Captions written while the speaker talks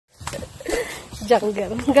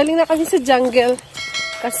Jungle. Galing na kami sa jungle.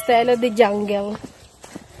 Castello de Jungle.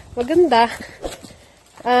 Maganda.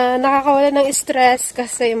 Nakakawala ng stress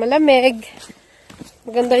kasi malamig.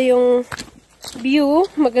 Maganda yung view.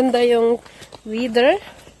 Maganda yung weather.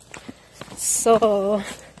 So,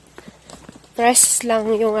 fresh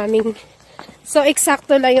lang yung aming... So,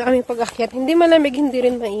 eksakto lang yung aming pag-akyat. Hindi malamig, hindi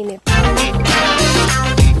rin mainit.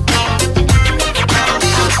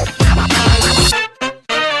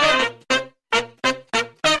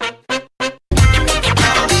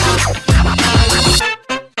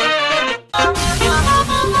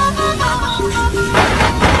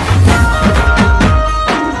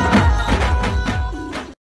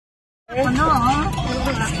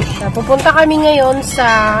 Pupunta kami ngayon sa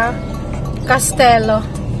Castello.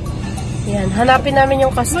 Yan, hanapin namin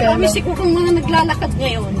yung Castello. Marami siguro mga naglalakad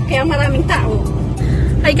ngayon, kaya maraming tao.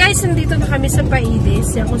 Hi guys, nandito na kami sa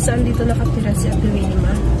Faedis. Yan kung saan dito nakatira si Ate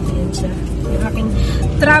Wilma. Yan siya. Yung aking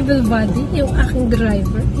travel buddy, yung aking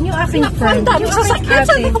driver, yung aking friend, yung aking ate.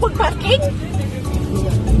 Saan ako mag-parking?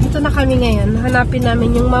 Dito na kami ngayon. Hanapin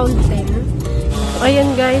namin yung mountain. Ayan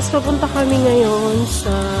guys, papunta kami ngayon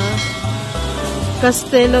sa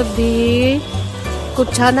Castello di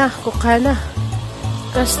Cuccagna.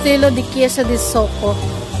 Castello di Piazza del Zucco.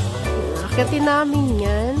 Akitin namin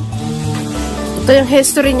yan. Ito yung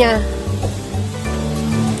history niya.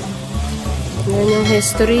 Yan yung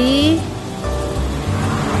history.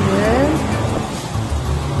 Yan.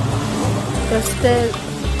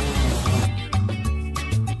 Castello.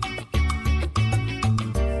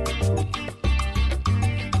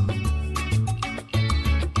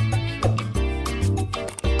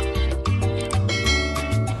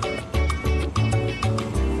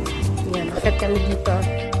 Bakit kami dito?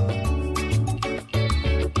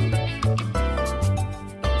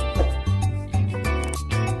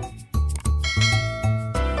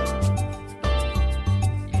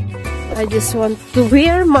 I just want to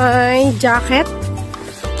wear my jacket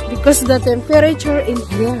because the temperature in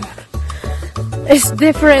here is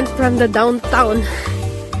different from the downtown.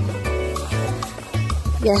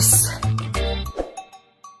 Yes.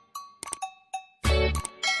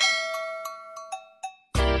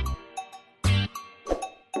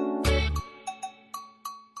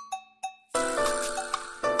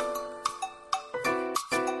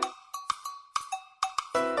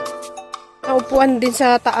 Upuan din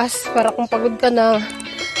sa taas para kung pagod ka na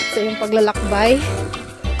sa iyong paglalakbay,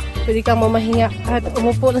 pwede kang mamahinga at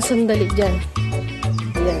umupo ng sandali dyan.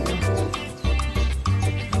 Ayan.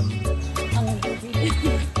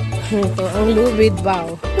 Ito, ang lubid,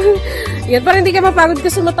 wow. Yan, para hindi ka mapagod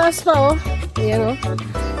kasi mataas pa, oh. Ayan, oh.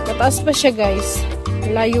 Mataas pa siya, guys.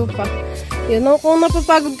 Layo pa. Yan, oh. Kung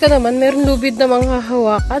napapagod ka naman, meron lubid na mga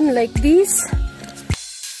hawakan like this.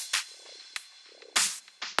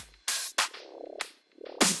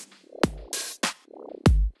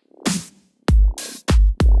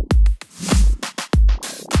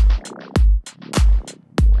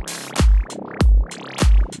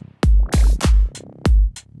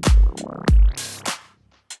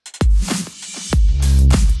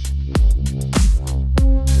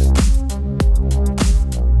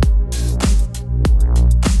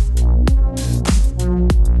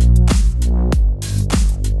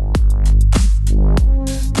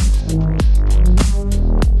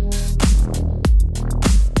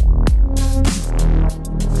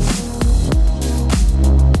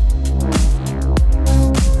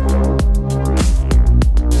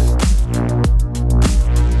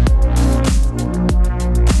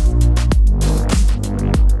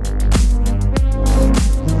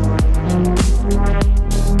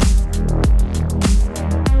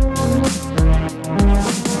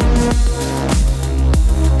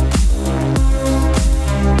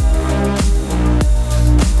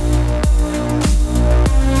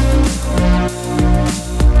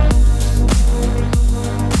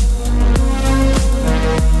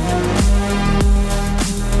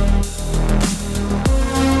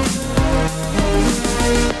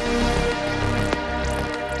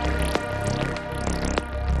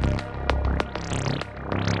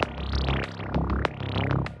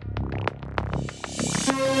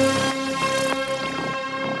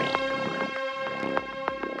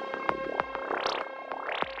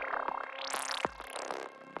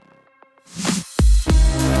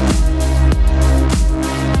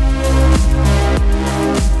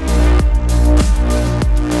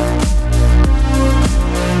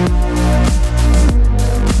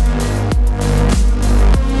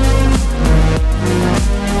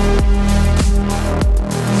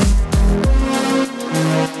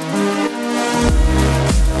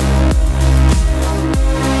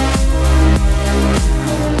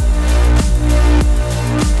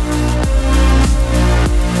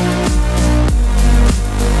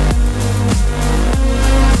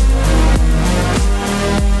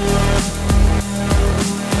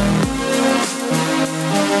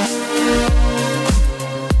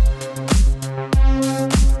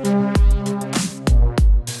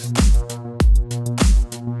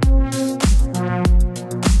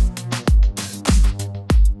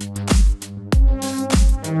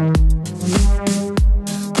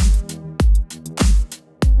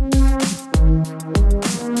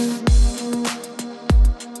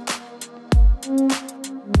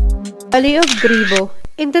 Valley of Grivò,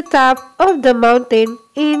 in the top of the mountain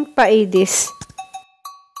in Faedis.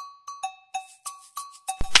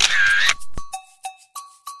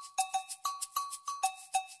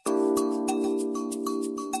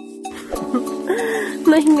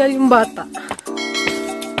 Nahingal yung bata.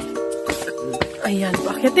 Ayan,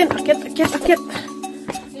 akyatin, akyat.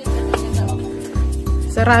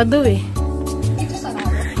 Sarado eh. Dito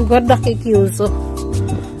sarado. Guarda kay Kyuso.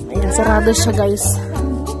 Ayan, sarado siya guys.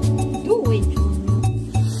 Duwin.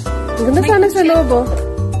 Ang ganda sana sa loob oh.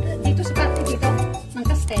 Dito sa parte dito, ng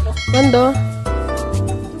Castello. Ganda.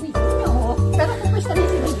 Oo, pero kung pwesta na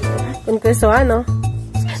dito. Kung kweso ano?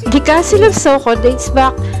 The Castle of Zucco dates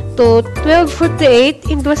back to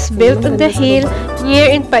 1248 and was built on the hill near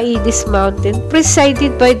in Faedis mountain,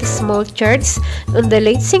 presided by the small church on the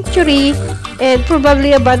late century and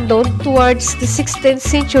probably abandoned towards the 16th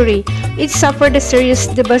century. It suffered a serious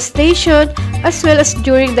devastation as well as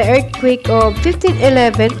during the earthquake of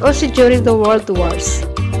 1511, also during the World Wars.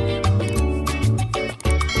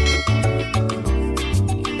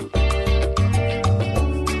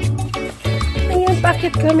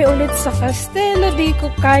 Bakit kami ulit sa Castello di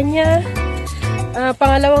Cuccagna?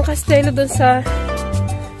 Pangalawang Castello doon sa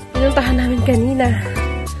pinuntahan namin kanina.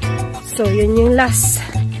 So, yun yung last.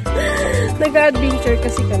 Nag-adventure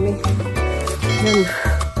kasi kami. Yan.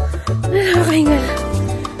 Nakakahinga.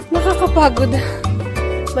 Nakakapagod.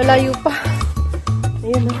 Malayo pa.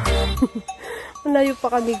 Ayun o. Malayo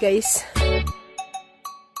pa kami guys.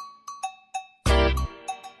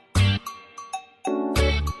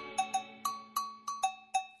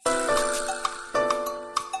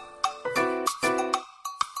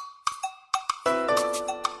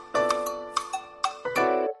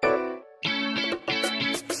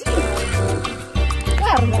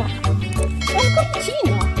 Guarda. È un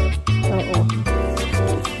cappuccino. Oo.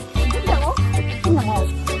 Ganda oh. Tingnan mo.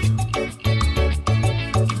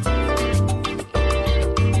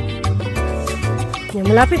 Yan,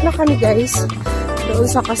 malapit na kami guys. Doon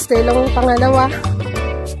sa Castellong pangalawa.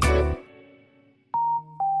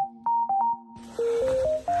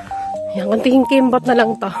 Yan, konting kimbot na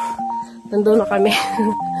lang to. Nandun na kami.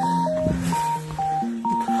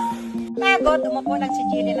 Pagod, umupo lang si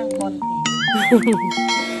Jenny ng konti.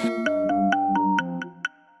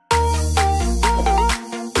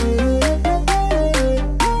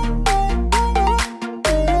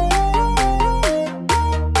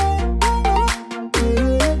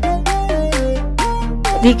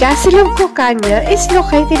 The Castle of Cuccagna is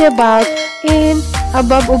located about in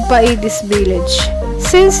above of Faedis village.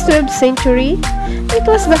 Since 12th century, it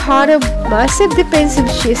was the heart of massive defensive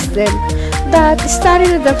system that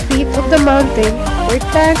started at the feet of the mountain where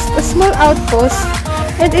taxed a small outpost,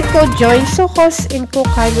 and it could join Zucco's and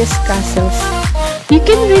Cuccagna's castles. You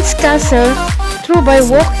can reach castle through by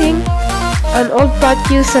walking an old path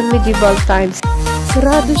used in medieval times.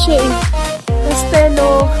 Sarado siya eh.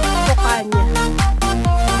 Castello Cuccagna.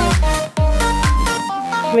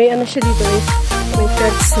 May ano siya dito eh. May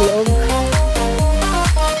church sa loob.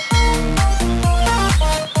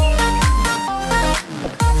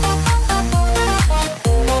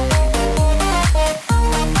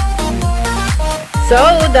 So,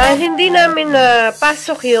 dahil hindi namin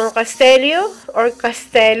napasok yung Castello or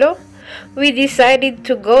Castello, we decided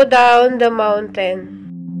to go down the mountain.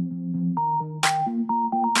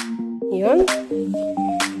 Yun.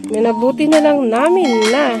 Minabuti na lang namin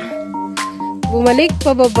na bumalik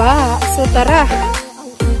pababa. So, tara.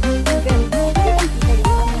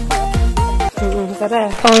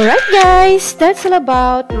 Tara. Alright guys, that's all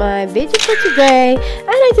about my video for today,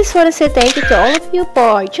 and I just want to say thank you to all of you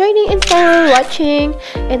for joining and for watching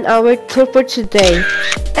in our tour for today.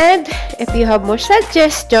 And if you have more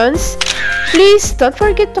suggestions, please don't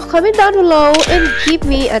forget to comment down below and give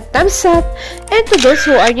me a thumbs up. And to those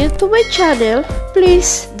who are new to my channel,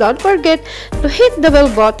 please don't forget to hit the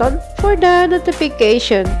bell button for the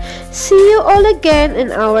notification. See you all again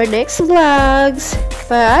in our next vlogs.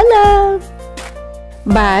 Paalam!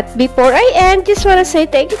 But before I end, just want to say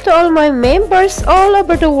thank you to all my members all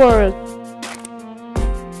over the world.